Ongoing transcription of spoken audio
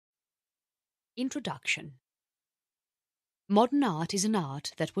Introduction. Modern art is an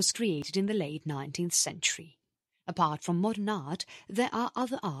art that was created in the late 19th century. Apart from modern art, there are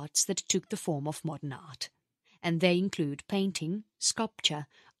other arts that took the form of modern art, and they include painting, sculpture,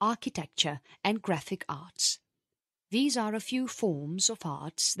 architecture, and graphic arts. These are a few forms of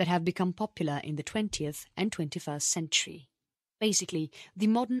arts that have become popular in the 20th and 21st century. Basically, the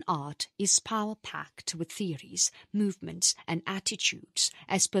modern art is power-packed with theories, movements and attitudes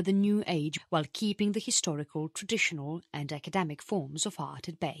as per the new age while keeping the historical, traditional and academic forms of art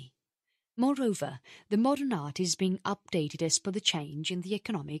at bay. Moreover, the modern art is being updated as per the change in the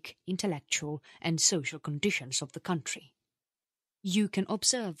economic, intellectual and social conditions of the country. You can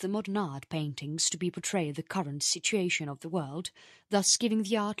observe the modern art paintings to be portray the current situation of the world, thus giving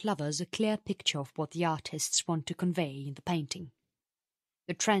the art lovers a clear picture of what the artists want to convey in the painting.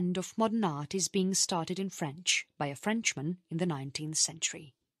 The trend of modern art is being started in French by a Frenchman in the 19th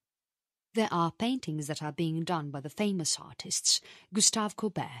century. There are paintings that are being done by the famous artists Gustave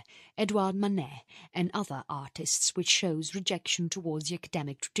Courbet, Edouard Manet and other artists which shows rejection towards the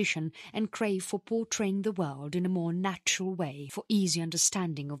academic tradition and crave for portraying the world in a more natural way for easy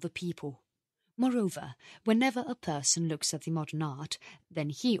understanding of the people. Moreover, whenever a person looks at the modern art,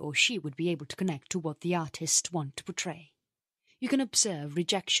 then he or she would be able to connect to what the artists want to portray. You can observe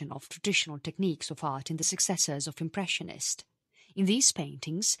rejection of traditional techniques of art in the successors of Impressionist. In these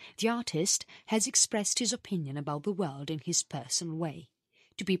paintings, the artist has expressed his opinion about the world in his personal way.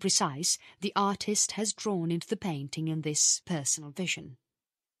 To be precise, the artist has drawn into the painting in this personal vision.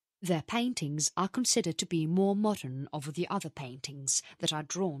 Their paintings are considered to be more modern over the other paintings that are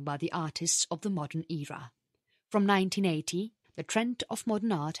drawn by the artists of the modern era. From 1980, the trend of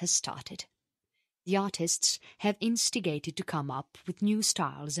modern art has started. The artists have instigated to come up with new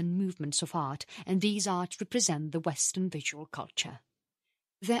styles and movements of art, and these arts represent the Western visual culture.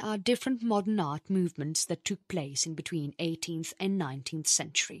 There are different modern art movements that took place in between 18th and 19th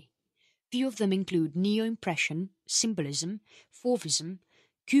century. Few of them include neo-impression, symbolism, Fauvism,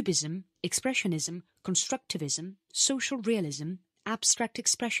 cubism, expressionism, constructivism, social realism, abstract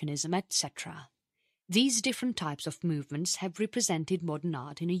expressionism, etc. These different types of movements have represented modern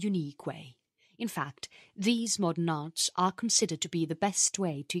art in a unique way. In fact, these modern arts are considered to be the best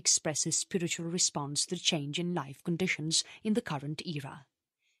way to express a spiritual response to the change in life conditions in the current era.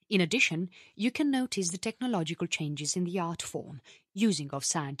 In addition, you can notice the technological changes in the art form, using of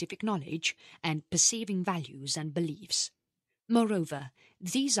scientific knowledge, and perceiving values and beliefs. Moreover,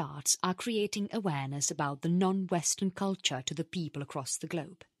 these arts are creating awareness about the non-Western culture to the people across the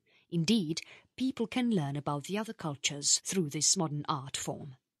globe. Indeed, people can learn about the other cultures through this modern art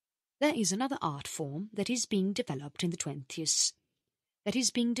form. There is another art form that is being developed in the 20th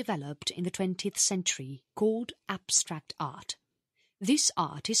century called abstract art. This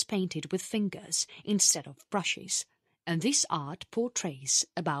art is painted with fingers instead of brushes, and this art portrays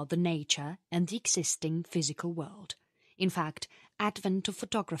about the nature and the existing physical world. In fact, advent of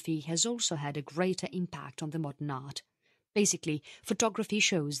photography has also had a greater impact on the modern art. Basically, photography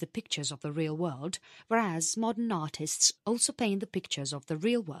shows the pictures of the real world, whereas modern artists also paint the pictures of the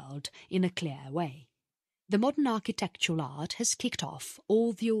real world in a clear way. The modern architectural art has kicked off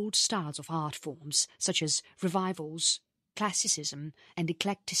all the old styles of art forms, such as revivals, classicism and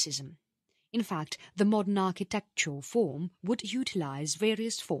eclecticism. In fact, the modern architectural form would utilize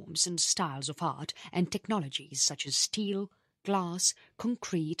various forms and styles of art and technologies such as steel, glass,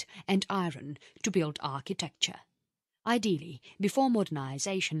 concrete and iron to build architecture. Ideally, before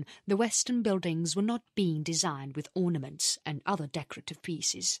modernization, the Western buildings were not being designed with ornaments and other decorative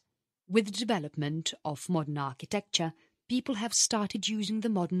pieces. With the development of modern architecture, people have started using the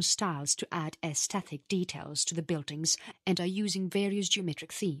modern styles to add aesthetic details to the buildings and are using various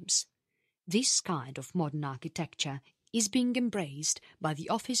geometric themes. This kind of modern architecture is being embraced by the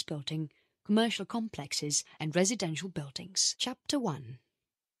office building, commercial complexes and residential buildings. Chapter 1.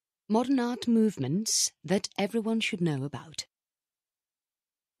 Modern art movements that everyone should know about.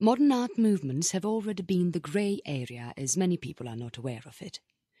 Modern art movements have already been the grey area as many people are not aware of it.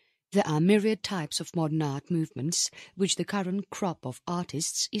 There are myriad types of modern art movements which the current crop of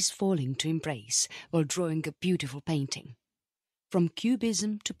artists is falling to embrace while drawing a beautiful painting. From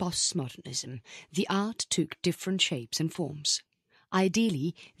cubism to postmodernism, the art took different shapes and forms.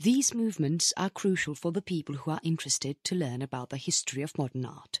 Ideally, these movements are crucial for the people who are interested to learn about the history of modern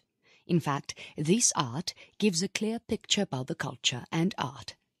art. In fact, this art gives a clear picture about the culture and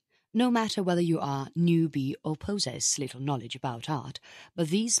art. No matter whether you are newbie or possess little knowledge about art, but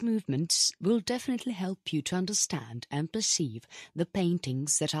these movements will definitely help you to understand and perceive the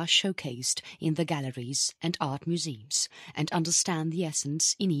paintings that are showcased in the galleries and art museums, and understand the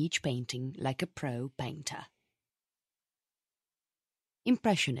essence in each painting like a pro painter.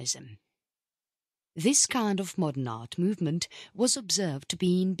 Impressionism. This kind of modern art movement was observed to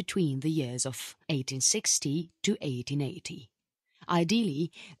be in between the years of 1860 to 1880.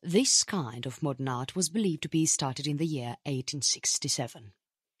 Ideally, this kind of modern art was believed to be started in the year 1867.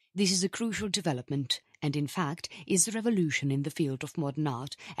 This is a crucial development and in fact is the revolution in the field of modern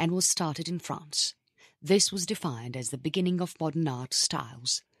art and was started in France. This was defined as the beginning of modern art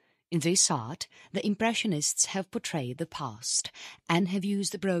styles. In this art, the Impressionists have portrayed the past and have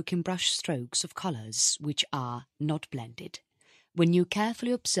used the broken brush strokes of colours which are not blended. When you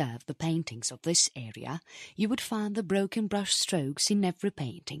carefully observe the paintings of this area, you would find the broken brush strokes in every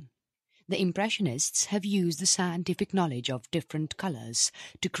painting. The Impressionists have used the scientific knowledge of different colours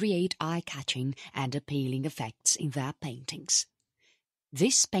to create eye-catching and appealing effects in their paintings.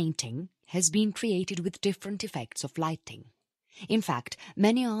 This painting has been created with different effects of lighting. In fact,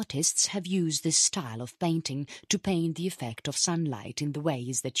 many artists have used this style of painting to paint the effect of sunlight in the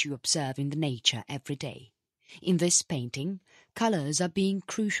ways that you observe in the nature every day. In this painting, colours are being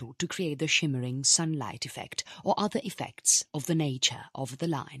crucial to create the shimmering sunlight effect or other effects of the nature of the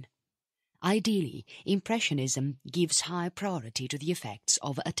line. Ideally, Impressionism gives high priority to the effects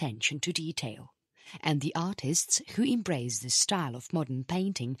of attention to detail, and the artists who embrace this style of modern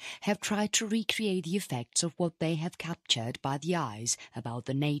painting have tried to recreate the effects of what they have captured by the eyes about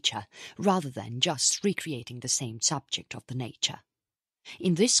the nature, rather than just recreating the same subject of the nature.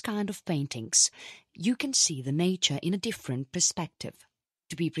 In this kind of paintings, you can see the nature in a different perspective.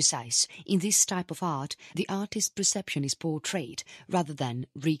 To be precise, in this type of art, the artist's perception is portrayed rather than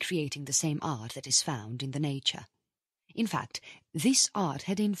recreating the same art that is found in the nature. In fact, this art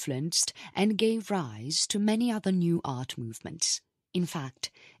had influenced and gave rise to many other new art movements. In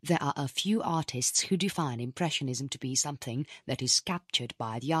fact, there are a few artists who define Impressionism to be something that is captured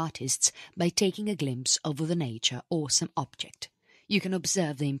by the artists by taking a glimpse over the nature or some object. You can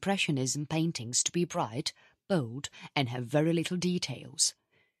observe the Impressionism paintings to be bright, bold, and have very little details.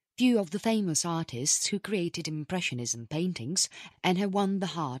 Few of the famous artists who created Impressionism paintings and have won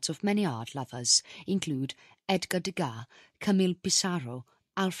the hearts of many art lovers include Edgar Degas, Camille Pissarro,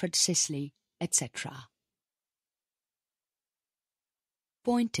 Alfred Sisley, etc.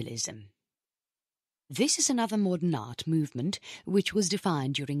 Pointillism. This is another modern art movement which was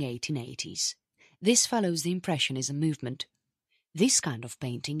defined during 1880s. This follows the Impressionism movement. This kind of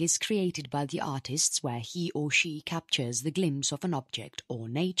painting is created by the artists where he or she captures the glimpse of an object or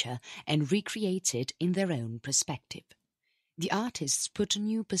nature and recreates it in their own perspective. The artists put a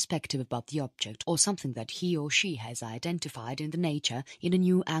new perspective about the object or something that he or she has identified in the nature in a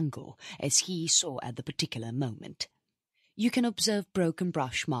new angle as he saw at the particular moment. You can observe broken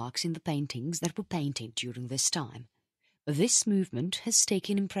brush marks in the paintings that were painted during this time. This movement has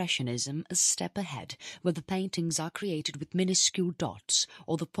taken Impressionism a step ahead, where the paintings are created with minuscule dots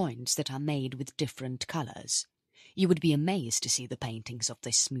or the points that are made with different colours. You would be amazed to see the paintings of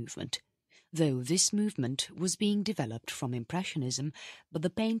this movement. Though this movement was being developed from Impressionism, but the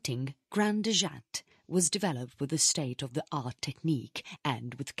painting Grand de Jatte was developed with a state-of-the-art technique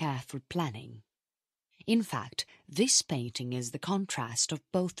and with careful planning. In fact, this painting is the contrast of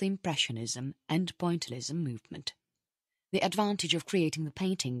both the Impressionism and Pointillism movement. The advantage of creating the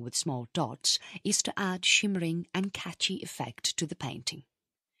painting with small dots is to add shimmering and catchy effect to the painting.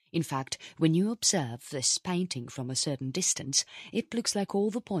 In fact, when you observe this painting from a certain distance, it looks like all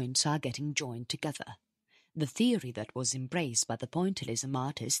the points are getting joined together. The theory that was embraced by the Pointillism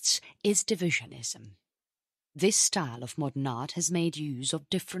artists is divisionism. This style of modern art has made use of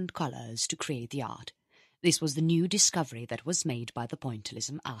different colours to create the art. This was the new discovery that was made by the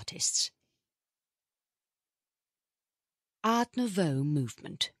Pointillism artists. Art Nouveau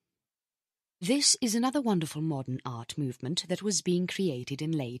movement. This is another wonderful modern art movement that was being created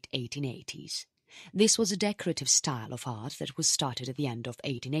in late 1880s. This was a decorative style of art that was started at the end of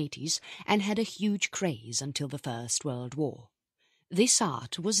 1880s and had a huge craze until the First World War. This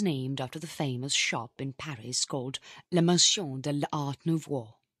art was named after the famous shop in Paris called La Maison de l'Art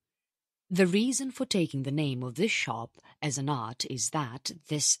Nouveau. The reason for taking the name of this shop as an art is that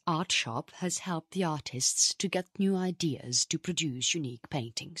this art shop has helped the artists to get new ideas to produce unique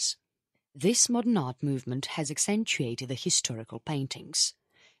paintings. This modern art movement has accentuated the historical paintings.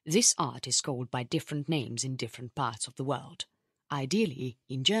 This art is called by different names in different parts of the world. Ideally,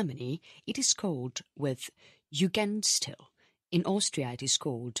 in Germany, it is called with Jugendstil. In Austria it is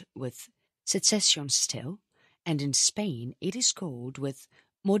called with Secessionsstil, and in Spain it is called with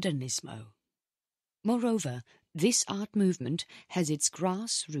Modernismo. Moreover, this art movement has its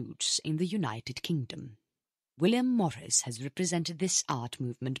grassroots in the United Kingdom. William Morris has represented this art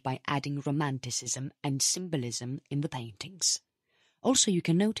movement by adding romanticism and symbolism in the paintings. Also you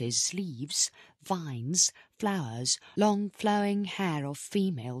can notice leaves, vines, flowers, long flowing hair of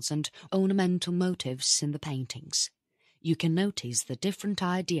females and ornamental motifs in the paintings. You can notice the different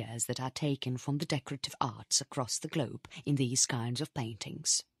ideas that are taken from the decorative arts across the globe in these kinds of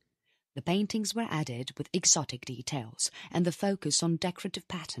paintings. The paintings were added with exotic details, and the focus on decorative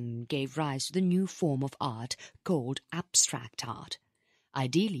pattern gave rise to the new form of art called abstract art.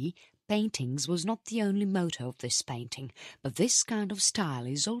 Ideally, paintings was not the only motto of this painting, but this kind of style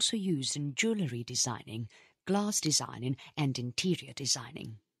is also used in jewellery designing, glass designing and interior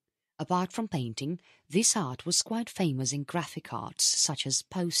designing. Apart from painting, this art was quite famous in graphic arts such as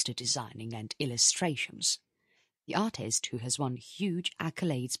poster designing and illustrations. The artist who has won huge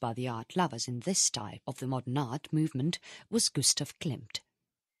accolades by the art lovers in this type of the modern art movement was Gustav Klimt.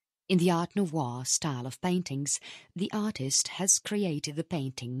 In the Art Nouveau style of paintings, the artist has created the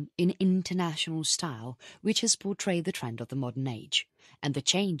painting in international style which has portrayed the trend of the modern age, and the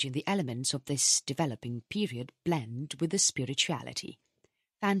change in the elements of this developing period blend with the spirituality.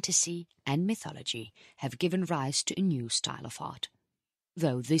 Fantasy and mythology have given rise to a new style of art.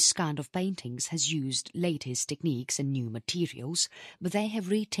 Though this kind of paintings has used latest techniques and new materials, but they have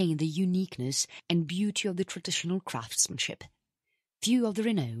retained the uniqueness and beauty of the traditional craftsmanship. Few of the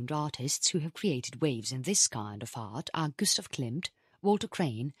renowned artists who have created waves in this kind of art are Gustav Klimt, Walter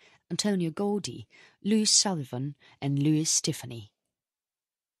Crane, Antonio Gaudí, Louis Sullivan and Louis Tiffany.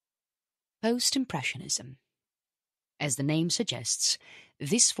 Post-Impressionism. As the name suggests,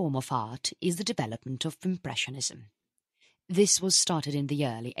 this form of art is the development of Impressionism. This was started in the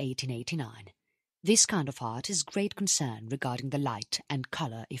early 1889. This kind of art is great concern regarding the light and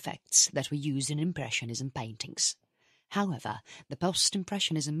colour effects that were used in Impressionism paintings. However, the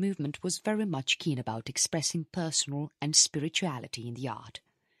post-Impressionism movement was very much keen about expressing personal and spirituality in the art.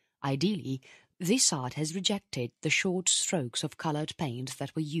 Ideally, this art has rejected the short strokes of coloured paint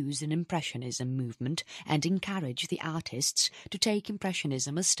that were used in Impressionism movement and encouraged the artists to take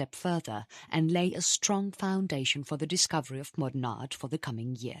Impressionism a step further and lay a strong foundation for the discovery of modern art for the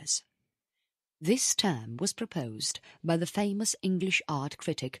coming years. This term was proposed by the famous English art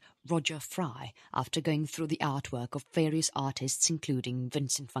critic Roger Fry after going through the artwork of various artists including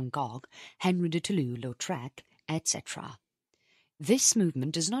Vincent van Gogh, Henry de Toulouse-Lautrec, etc. This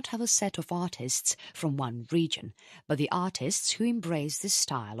movement does not have a set of artists from one region, but the artists who embrace this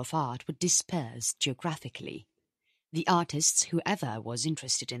style of art were dispersed geographically. The artists, whoever was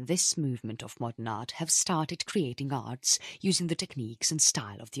interested in this movement of modern art, have started creating arts using the techniques and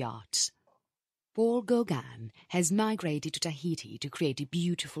style of the arts. Paul Gauguin has migrated to Tahiti to create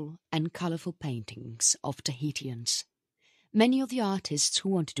beautiful and colourful paintings of Tahitians. Many of the artists who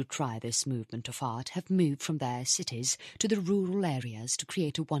wanted to try this movement of art have moved from their cities to the rural areas to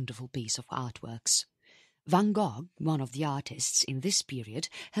create a wonderful piece of artworks. Van Gogh, one of the artists in this period,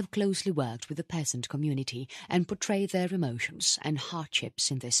 have closely worked with the peasant community and portrayed their emotions and hardships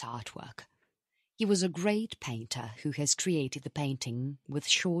in this artwork. He was a great painter who has created the painting with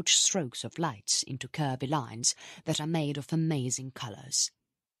short strokes of lights into curvy lines that are made of amazing colours.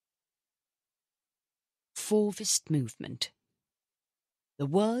 Fauvist movement. The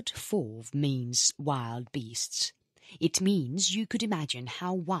word fauve means wild beasts. It means you could imagine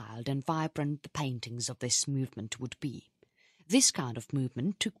how wild and vibrant the paintings of this movement would be. This kind of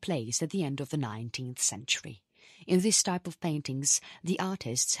movement took place at the end of the 19th century. In this type of paintings, the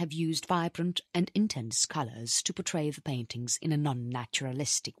artists have used vibrant and intense colours to portray the paintings in a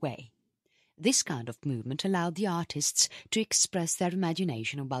non-naturalistic way. This kind of movement allowed the artists to express their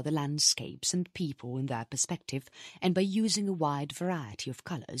imagination about the landscapes and people in their perspective, and by using a wide variety of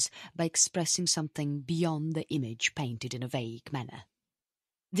colours, by expressing something beyond the image painted in a vague manner.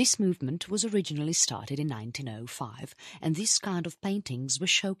 This movement was originally started in 1905, and this kind of paintings were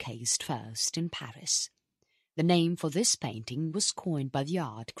showcased first in Paris. The name for this painting was coined by the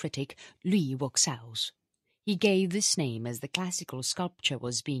art critic Louis Vauxhall. He gave this name as the classical sculpture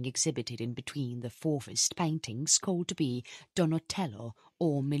was being exhibited in between the Fauvist paintings called to be Donatello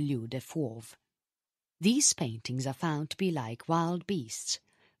or Milieu de Fauve. These paintings are found to be like wild beasts.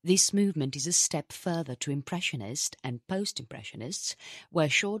 This movement is a step further to Impressionist and Post-Impressionists, where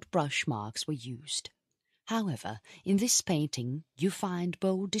short brush marks were used. However, in this painting you find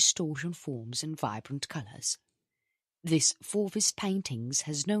bold distortion forms and vibrant colours. This Fauvist paintings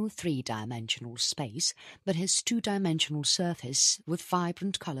has no three-dimensional space, but has two-dimensional surface with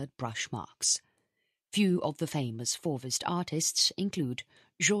vibrant coloured brush marks. Few of the famous Fauvist artists include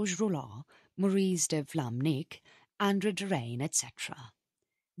Georges Roulard, Maurice de Vlaminck, André Derain, etc.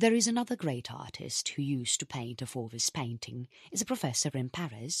 There is another great artist who used to paint a Fauvist painting, is a professor in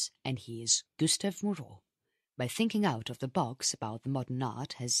Paris, and he is Gustave Moreau. By thinking out of the box about the modern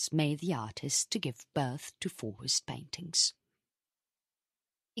art has made the artist to give birth to Fauvist paintings.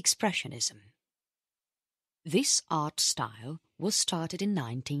 Expressionism. This art style was started in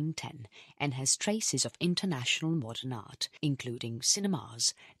 1910 and has traces of international modern art, including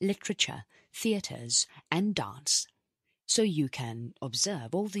cinemas, literature, theatres and dance. So you can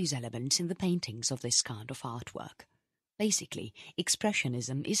observe all these elements in the paintings of this kind of artwork. Basically,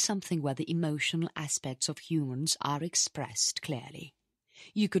 expressionism is something where the emotional aspects of humans are expressed clearly.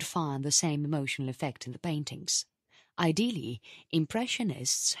 You could find the same emotional effect in the paintings. Ideally,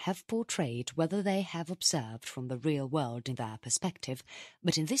 Impressionists have portrayed whether they have observed from the real world in their perspective,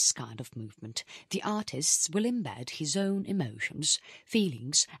 but in this kind of movement, the artist will embed his own emotions,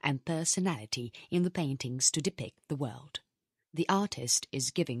 feelings and personality in the paintings to depict the world. The artist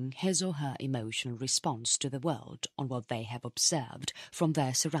is giving his or her emotional response to the world on what they have observed from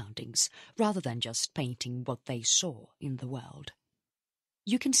their surroundings, rather than just painting what they saw in the world.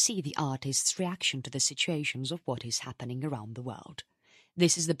 You can see the artist's reaction to the situations of what is happening around the world.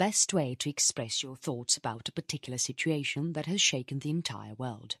 This is the best way to express your thoughts about a particular situation that has shaken the entire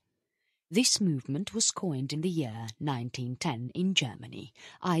world. This movement was coined in the year 1910 in Germany,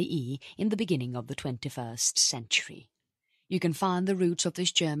 i.e. in the beginning of the 21st century. You can find the roots of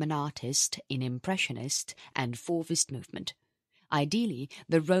this German artist in Impressionist and Fauvist movement. Ideally,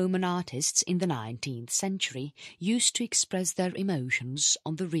 the Roman artists in the 19th century used to express their emotions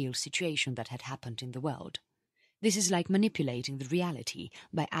on the real situation that had happened in the world. This is like manipulating the reality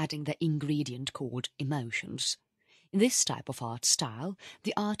by adding the ingredient called emotions. In this type of art style,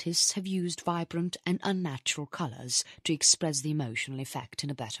 the artists have used vibrant and unnatural colours to express the emotional effect in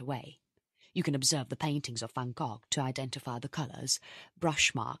a better way. You can observe the paintings of Van Gogh to identify the colours,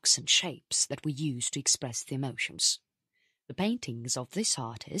 brush marks and shapes that were used to express the emotions. The paintings of this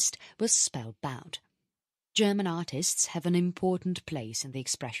artist were spellbound. German artists have an important place in the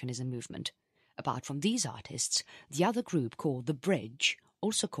Expressionism movement. Apart from these artists, the other group called the Bridge,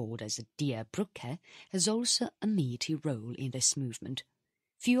 also called as Die Brücke, has also a meaty role in this movement.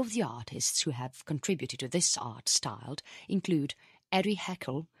 Few of the artists who have contributed to this art style include Erich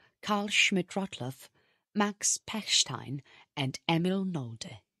Heckel, Karl Schmidt-Rottluff, Max Pechstein and Emil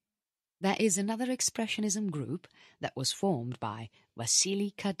Nolde. There is another Expressionism group that was formed by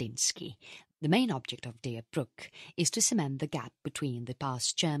Wassily Kandinsky. The main object of Die Brücke is to cement the gap between the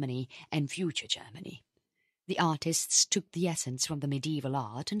past Germany and future Germany. The artists took the essence from the medieval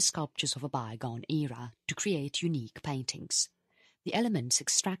art and sculptures of a bygone era to create unique paintings. The elements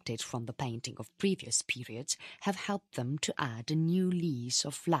extracted from the painting of previous periods have helped them to add a new lease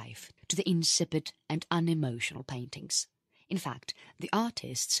of life to the insipid and unemotional paintings. In fact, the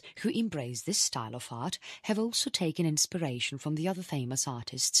artists who embrace this style of art have also taken inspiration from the other famous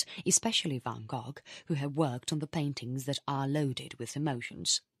artists, especially Van Gogh, who have worked on the paintings that are loaded with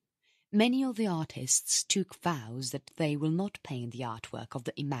emotions. Many of the artists took vows that they will not paint the artwork of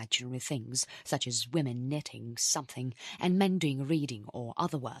the imaginary things, such as women knitting something and men doing reading or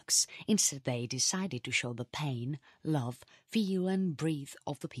other works. Instead, they decided to show the pain, love, feel and breathe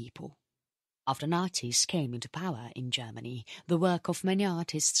of the people. After Nazis came into power in Germany, the work of many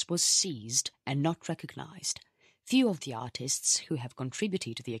artists was seized and not recognized. Few of the artists who have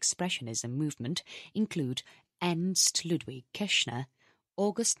contributed to the Expressionism movement include Ernst Ludwig Kirchner,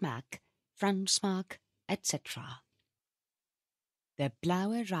 August Mack, Franz Marc, etc. Der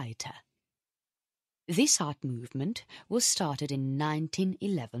Blaue Reiter. This art movement was started in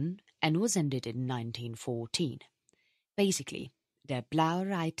 1911 and was ended in 1914. Basically, Der Blaue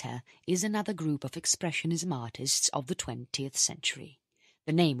Reiter is another group of Expressionism artists of the 20th century.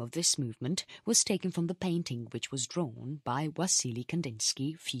 The name of this movement was taken from the painting which was drawn by Wassily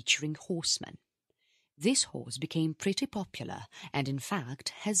Kandinsky featuring horsemen. This horse became pretty popular and in fact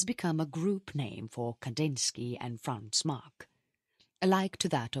has become a group name for Kandinsky and Franz Marc. Alike to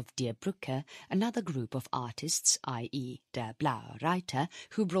that of Die Brücke, another group of artists, i.e. Der Blaue Reiter,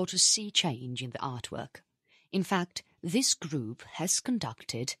 who brought a sea change in the artwork. In fact, this group has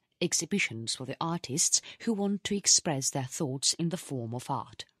conducted exhibitions for the artists who want to express their thoughts in the form of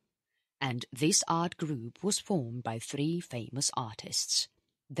art. And this art group was formed by three famous artists.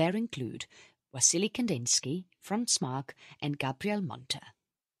 There include Wassily Kandinsky, Franz Marc and Gabriel Monter.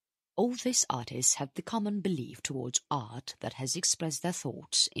 All these artists have the common belief towards art that has expressed their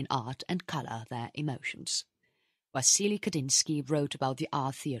thoughts in art and colour their emotions. Wassily Kandinsky wrote about the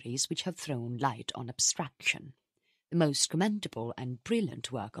art theories which have thrown light on abstraction. The most commendable and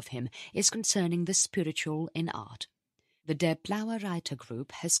brilliant work of him is concerning the spiritual in art. The Der Blaue Reiter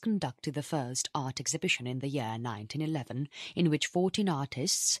group has conducted the first art exhibition in the year 1911, in which 14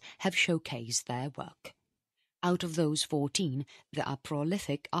 artists have showcased their work. Out of those 14, there are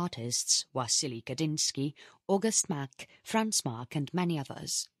prolific artists Wassily Kandinsky, August Macke, Franz Marc and many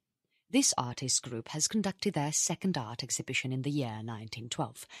others. This artist group has conducted their second art exhibition in the year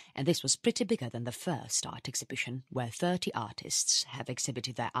 1912, and this was pretty bigger than the first art exhibition, where 30 artists have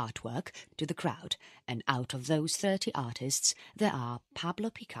exhibited their artwork to the crowd, and out of those 30 artists there are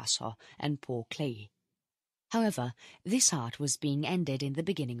Pablo Picasso and Paul Klee. However, this art was being ended in the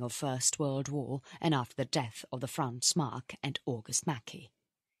beginning of First World War and after the death of the Franz Marc and August Macke.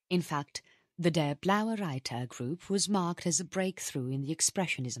 In fact, the Der Blaue Reiter group was marked as a breakthrough in the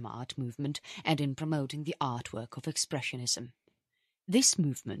Expressionism art movement and in promoting the artwork of Expressionism. This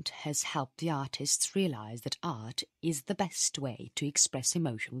movement has helped the artists realize that art is the best way to express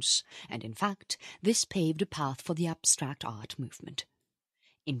emotions, and in fact, this paved a path for the abstract art movement.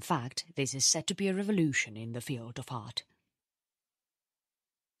 In fact, this is said to be a revolution in the field of art.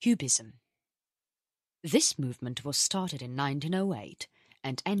 Cubism. This movement was started in 1908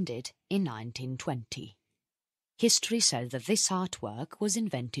 and ended in 1920. History says that this artwork was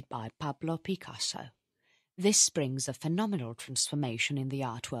invented by Pablo Picasso. This brings a phenomenal transformation in the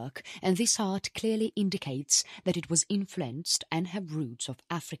artwork, and this art clearly indicates that it was influenced and had roots of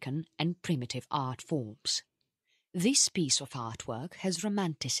African and primitive art forms. This piece of artwork has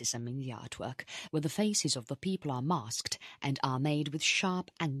romanticism in the artwork, where the faces of the people are masked and are made with sharp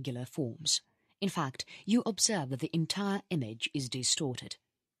angular forms. In fact, you observe that the entire image is distorted.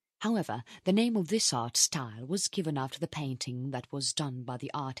 However, the name of this art style was given after the painting that was done by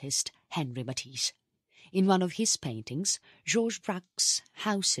the artist Henri Matisse. In one of his paintings, Georges Braque's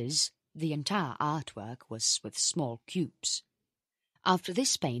houses, the entire artwork was with small cubes. After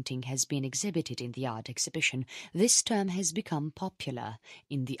this painting has been exhibited in the art exhibition, this term has become popular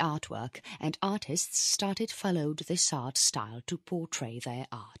in the artwork, and artists followed this art style to portray their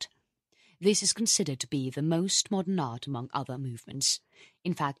art. This is considered to be the most modern art among other movements.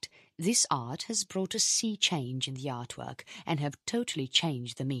 In fact, this art has brought a sea change in the artwork and have totally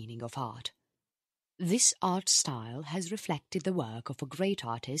changed the meaning of art. This art style has reflected the work of a great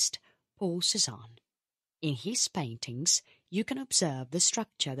artist, Paul Cézanne. In his paintings, you can observe the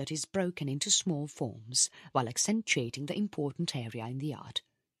structure that is broken into small forms while accentuating the important area in the art.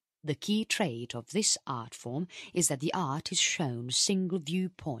 The key trait of this art form is that the art is shown single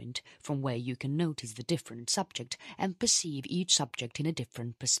viewpoint from where you can notice the different subject and perceive each subject in a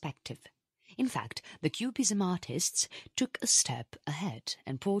different perspective. In fact, the Cubism artists took a step ahead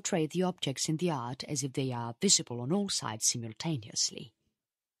and portrayed the objects in the art as if they are visible on all sides simultaneously.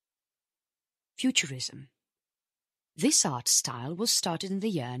 Futurism. This art style was started in the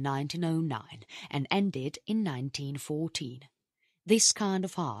year 1909 and ended in 1914. This kind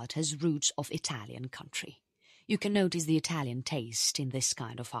of art has roots of Italian country. You can notice the Italian taste in this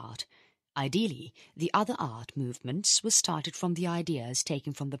kind of art. Ideally, the other art movements were started from the ideas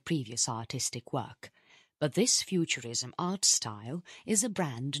taken from the previous artistic work. But this futurism art style is a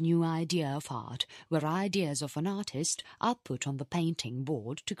brand new idea of art, where ideas of an artist are put on the painting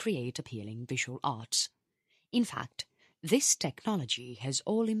board to create appealing visual arts. In fact, this technology has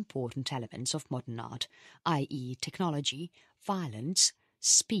all important elements of modern art, i.e. technology, violence,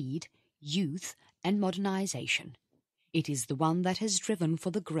 speed, youth and modernization. It is the one that has driven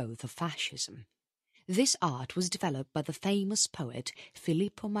for the growth of fascism. This art was developed by the famous poet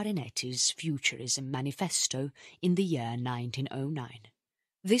Filippo Marinetti's Futurism Manifesto in the year 1909.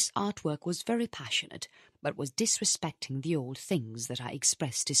 This artwork was very passionate, but was disrespecting the old things that are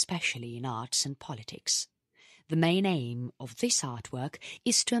expressed especially in arts and politics. The main aim of this artwork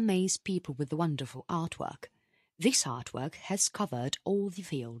is to amaze people with the wonderful artwork. This artwork has covered all the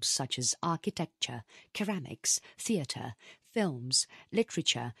fields such as architecture, ceramics, theatre, films,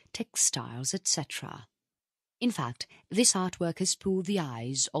 literature, textiles, etc. In fact, this artwork has pulled the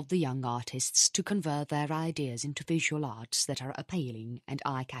eyes of the young artists to convert their ideas into visual arts that are appealing and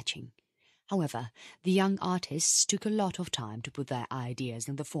eye-catching. However, the young artists took a lot of time to put their ideas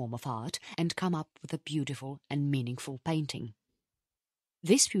in the form of art and come up with a beautiful and meaningful painting.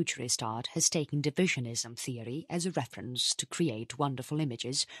 This futurist art has taken divisionism theory as a reference to create wonderful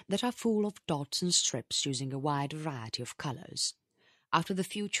images that are full of dots and strips using a wide variety of colours. After the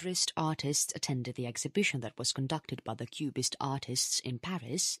Futurist artists attended the exhibition that was conducted by the Cubist artists in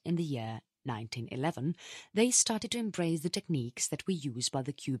Paris in the year 1911, they started to embrace the techniques that were used by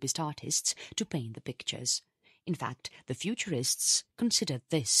the Cubist artists to paint the pictures. In fact, the Futurists considered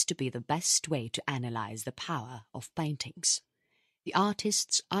this to be the best way to analyze the power of paintings. The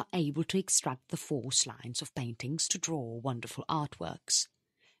artists are able to extract the force lines of paintings to draw wonderful artworks.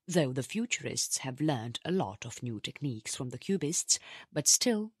 Though the Futurists have learned a lot of new techniques from the Cubists, but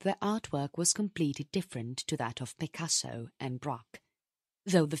still their artwork was completely different to that of Picasso and Braque.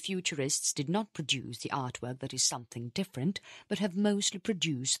 Though the Futurists did not produce the artwork that is something different, but have mostly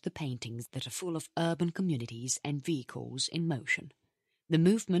produced the paintings that are full of urban communities and vehicles in motion. The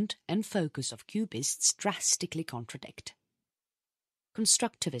movement and focus of Cubists drastically contradict.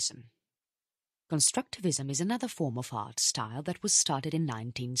 Constructivism. Constructivism is another form of art style that was started in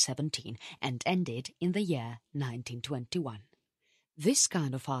 1917 and ended in the year 1921. This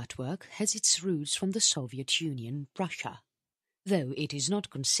kind of artwork has its roots from the Soviet Union, Russia. Though it is not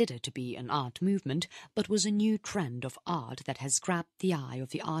considered to be an art movement, but was a new trend of art that has grabbed the eye of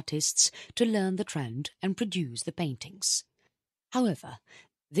the artists to learn the trend and produce the paintings. However,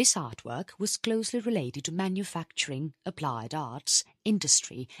 this artwork was closely related to manufacturing, applied arts,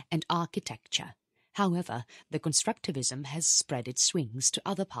 industry and architecture. However, the constructivism has spread its wings to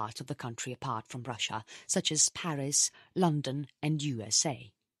other parts of the country apart from Russia, such as Paris, London and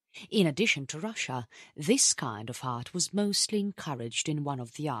USA. In addition to Russia, this kind of art was mostly encouraged in one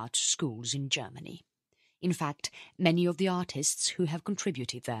of the art schools in Germany. In fact, many of the artists who have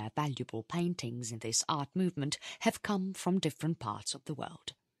contributed their valuable paintings in this art movement have come from different parts of the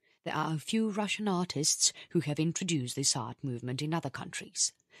world. There are a few Russian artists who have introduced this art movement in other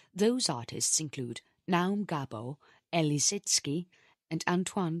countries. Those artists include Naum Gabo, Elie Zitsky and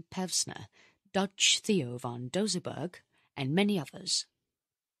Antoine Pevsner, Dutch Theo van Doesburg and many others.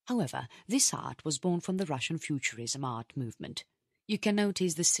 However, this art was born from the Russian Futurism art movement. You can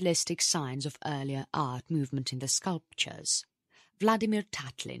notice the stylistic signs of earlier art movement in the sculptures. Vladimir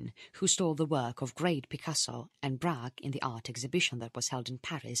Tatlin, who stole the work of great Picasso and Braque in the art exhibition that was held in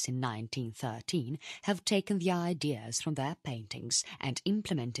Paris in 1913, have taken the ideas from their paintings and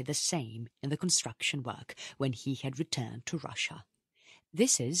implemented the same in the construction work when he had returned to Russia.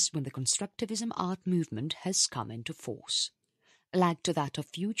 This is when the constructivism art movement has come into force. Like to that of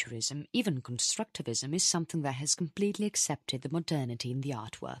Futurism, even constructivism is something that has completely accepted the modernity in the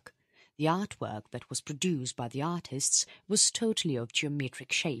artwork. The artwork that was produced by the artists was totally of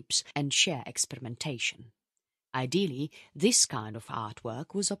geometric shapes and sheer experimentation. Ideally, this kind of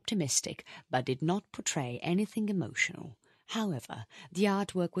artwork was optimistic but did not portray anything emotional. However, the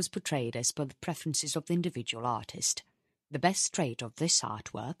artwork was portrayed as per the preferences of the individual artist. The best trait of this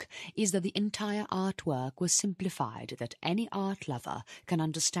artwork is that the entire artwork was simplified that any art lover can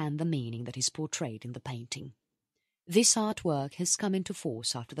understand the meaning that is portrayed in the painting. This artwork has come into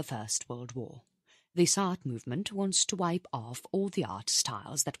force after the First World War. This art movement wants to wipe off all the art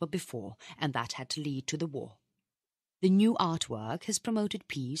styles that were before and that had to lead to the war. The new artwork has promoted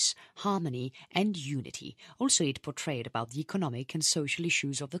peace, harmony and unity. Also it portrayed about the economic and social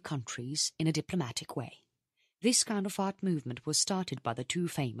issues of the countries in a diplomatic way. This kind of art movement was started by the two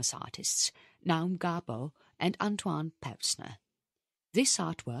famous artists, Naum Gabo and Antoine Pevsner. This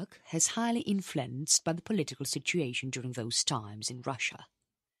artwork has highly influenced by the political situation during those times in Russia.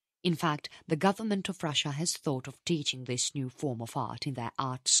 In fact, the government of Russia has thought of teaching this new form of art in their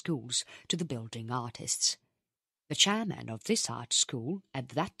art schools to the building artists. The chairman of this art school at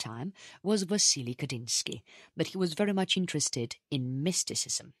that time was Vasily Kandinsky, but he was very much interested in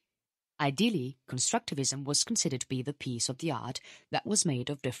mysticism. Ideally, constructivism was considered to be the piece of the art that was made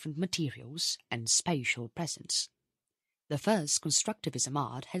of different materials and spatial presence. The first constructivism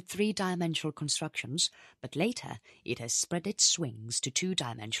art had three-dimensional constructions, but later it has spread its wings to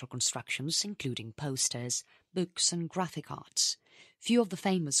two-dimensional constructions including posters, books and graphic arts. Few of the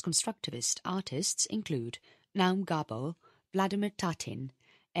famous constructivist artists include Naum Gabo, Vladimir Tatin,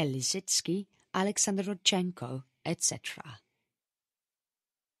 Elie Zitsky, Alexander Rodchenko, etc.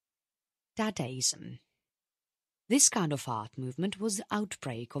 Dadaism. This kind of art movement was the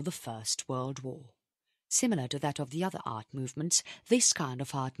outbreak of the First World War. Similar to that of the other art movements, this kind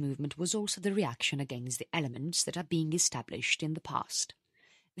of art movement was also the reaction against the elements that are being established in the past.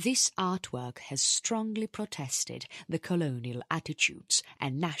 This artwork has strongly protested the colonial attitudes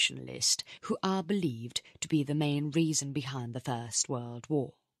and nationalists who are believed to be the main reason behind the First World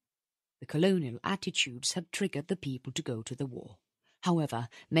War. The colonial attitudes have triggered the people to go to the war. However,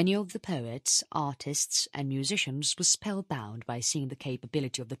 many of the poets, artists and musicians were spellbound by seeing the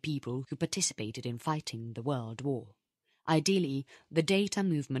capability of the people who participated in fighting the World War. Ideally, the data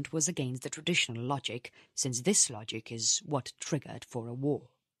movement was against the traditional logic, since this logic is what triggered for a war.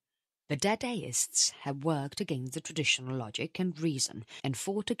 The Dadaists have worked against the traditional logic and reason and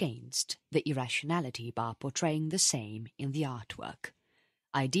fought against the irrationality by portraying the same in the artwork.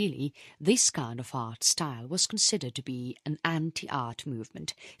 Ideally, this kind of art style was considered to be an anti-art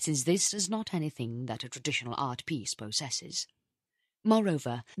movement, since this is not anything that a traditional art piece possesses.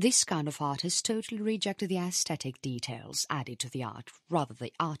 Moreover, this kind of art has totally rejected the aesthetic details added to the art. Rather,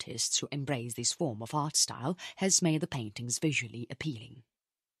 the artists who embrace this form of art style has made the paintings visually appealing.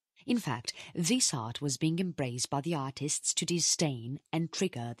 In fact, this art was being embraced by the artists to disdain and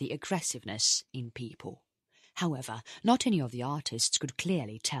trigger the aggressiveness in people. However, not any of the artists could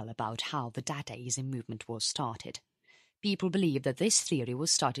clearly tell about how the Dadaism movement was started. People believe that this theory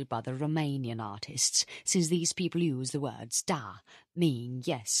was started by the Romanian artists, since these people use the words da, meaning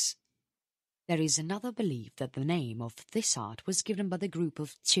yes. There is another belief that the name of this art was given by the group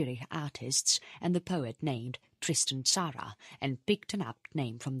of Zurich artists and the poet named Tristan Tzara, and picked an apt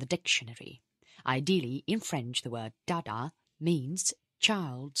name from the dictionary. Ideally, in French, the word dada means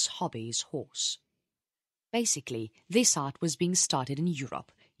child's hobby's horse. Basically, this art was being started in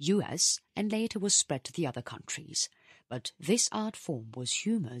Europe, US, and later was spread to the other countries. But this art form was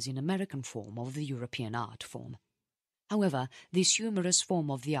humorous in American form of the European art form. However, this humorous form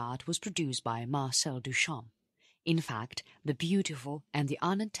of the art was produced by Marcel Duchamp. In fact, the beautiful and the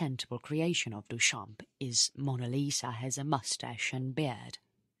unattainable creation of Duchamp is Mona Lisa has a mustache and beard.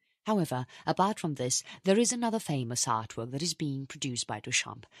 However, apart from this, there is another famous artwork that is being produced by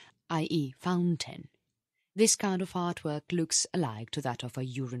Duchamp, i.e. Fountain. This kind of artwork looks alike to that of a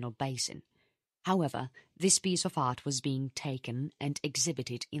urinal basin. However, this piece of art was being taken and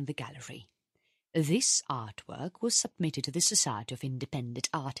exhibited in the gallery. This artwork was submitted to the Society of Independent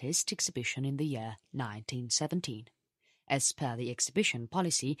Artists exhibition in the year 1917. As per the exhibition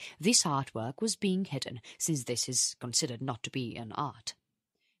policy, this artwork was being hidden, since this is considered not to be an art.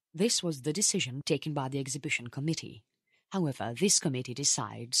 This was the decision taken by the exhibition committee. However, this committee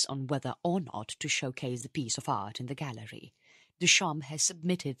decides on whether or not to showcase the piece of art in the gallery. Duchamp has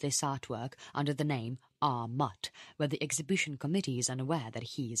submitted this artwork under the name R. Mutt, where the exhibition committee is unaware that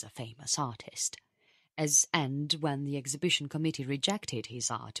he is a famous artist. When the exhibition committee rejected his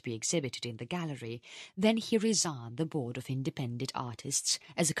art to be exhibited in the gallery, then he resigned the Board of Independent Artists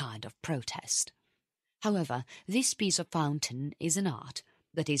as a kind of protest. However, this piece of fountain is an art,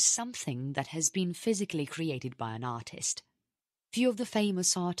 that is something that has been physically created by an artist. Few of the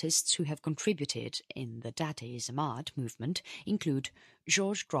famous artists who have contributed in the Dadaism art movement include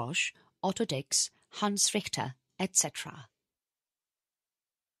Georges Grosz, Otto Dix, Hans Richter, etc.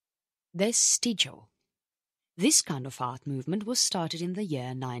 Vestigial. This kind of art movement was started in the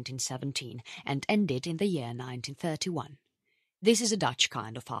year 1917 and ended in the year 1931. This is a Dutch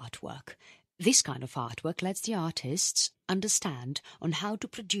kind of artwork. This kind of artwork lets the artists understand on how to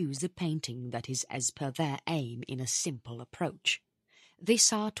produce the painting that is as per their aim in a simple approach.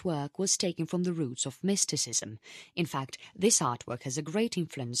 This artwork was taken from the roots of mysticism. In fact, this artwork has a great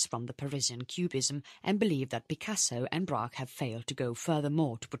influence from the Parisian Cubism, and believe that Picasso and Braque have failed to go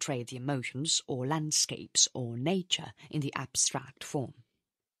furthermore to portray the emotions or landscapes or nature in the abstract form.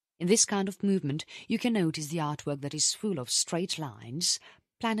 In this kind of movement, you can notice the artwork that is full of straight lines,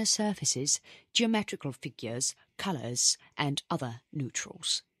 planar surfaces, geometrical figures, colours, and other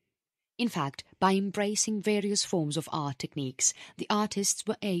neutrals. In fact, by embracing various forms of art techniques, the artists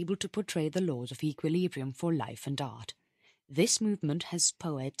were able to portray the laws of equilibrium for life and art. This movement has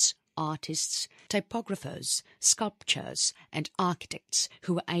poets, artists, typographers, sculptors, and architects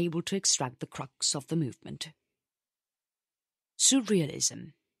who were able to extract the crux of the movement.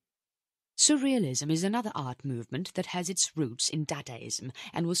 Surrealism. Surrealism is another art movement that has its roots in Dadaism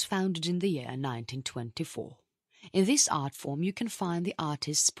and was founded in the year 1924. In this art form you can find the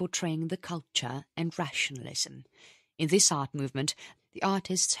artists portraying the culture and rationalism. In this art movement, the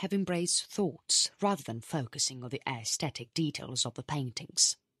artists have embraced thoughts rather than focusing on the aesthetic details of the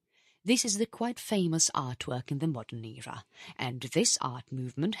paintings. This is the quite famous artwork in the modern era, and this art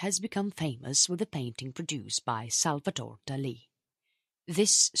movement has become famous with the painting produced by Salvador Dalí.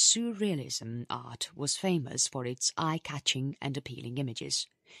 This surrealism art was famous for its eye-catching and appealing images.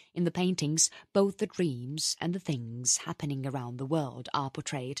 In the paintings, both the dreams and the things happening around the world are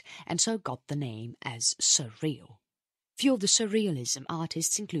portrayed, and so got the name as surreal. Few of the surrealism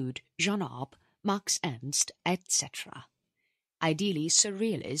artists include Jean Arp, Max Ernst, etc. Ideally,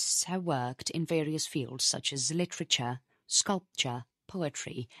 surrealists have worked in various fields such as literature, sculpture,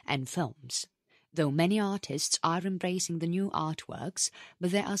 poetry, and films. Though many artists are embracing the new artworks,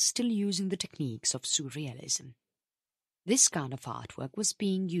 but they are still using the techniques of surrealism. This kind of artwork was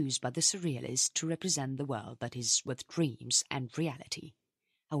being used by the surrealists to represent the world that is with dreams and reality.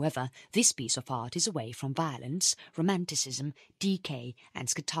 However, this piece of art is away from violence, romanticism, decay and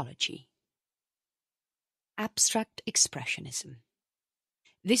scatology. Abstract Expressionism.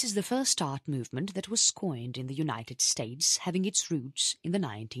 This is the first art movement that was coined in the United States, having its roots in the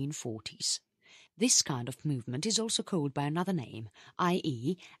 1940s. This kind of movement is also called by another name,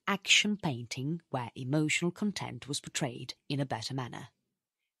 i.e. action painting, where emotional content was portrayed in a better manner.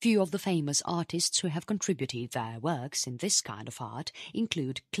 Few of the famous artists who have contributed their works in this kind of art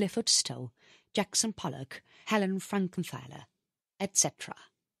include Clifford Still, Jackson Pollock, Helen Frankenthaler, etc.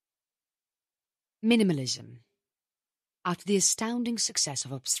 Minimalism. After the astounding success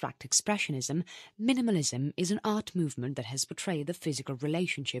of abstract expressionism, minimalism is an art movement that has portrayed the physical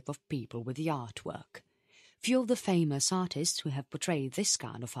relationship of people with the artwork. Few of the famous artists who have portrayed this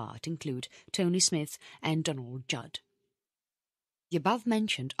kind of art include Tony Smith and Donald Judd. The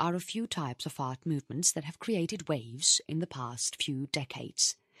above-mentioned are a few types of art movements that have created waves in the past few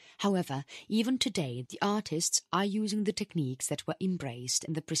decades. However, even today the artists are using the techniques that were embraced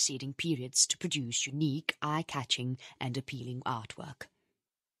in the preceding periods to produce unique, eye-catching and appealing artwork.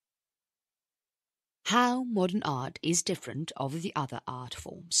 How modern art is different of the other art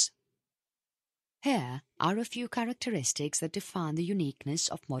forms. Here are a few characteristics that define the uniqueness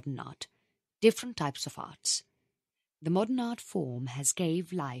of modern art. Different types of arts. The modern art form has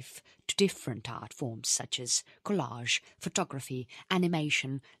gave life to different art forms such as collage, photography,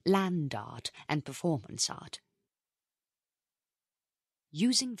 animation, land art and performance art.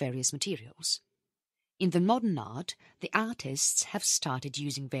 Using various materials. In the modern art, the artists have started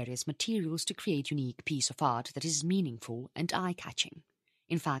using various materials to create a unique piece of art that is meaningful and eye-catching.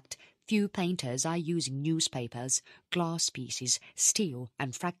 In fact, few painters are using newspapers, glass pieces, steel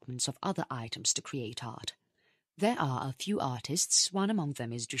and fragments of other items to create art. There are a few artists, one among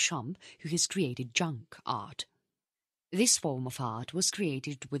them is Duchamp, who has created junk art. This form of art was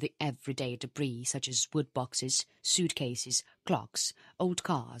created with the everyday debris such as wood boxes, suitcases, clocks, old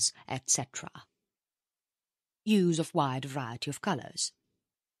cars, etc. Use of wide variety of colours.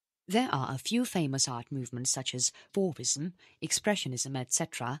 There are a few famous art movements such as Fauvism, Expressionism,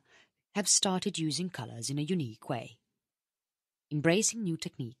 etc. have started using colours in a unique way. Embracing new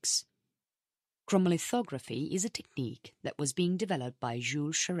techniques. Chromolithography is a technique that was being developed by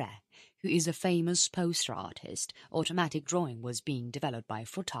Jules Charest, who is a famous poster artist. Automatic drawing was being developed by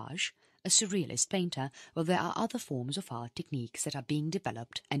Frottage, a surrealist painter, while there are other forms of art techniques that are being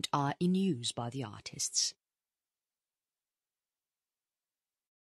developed and are in use by the artists.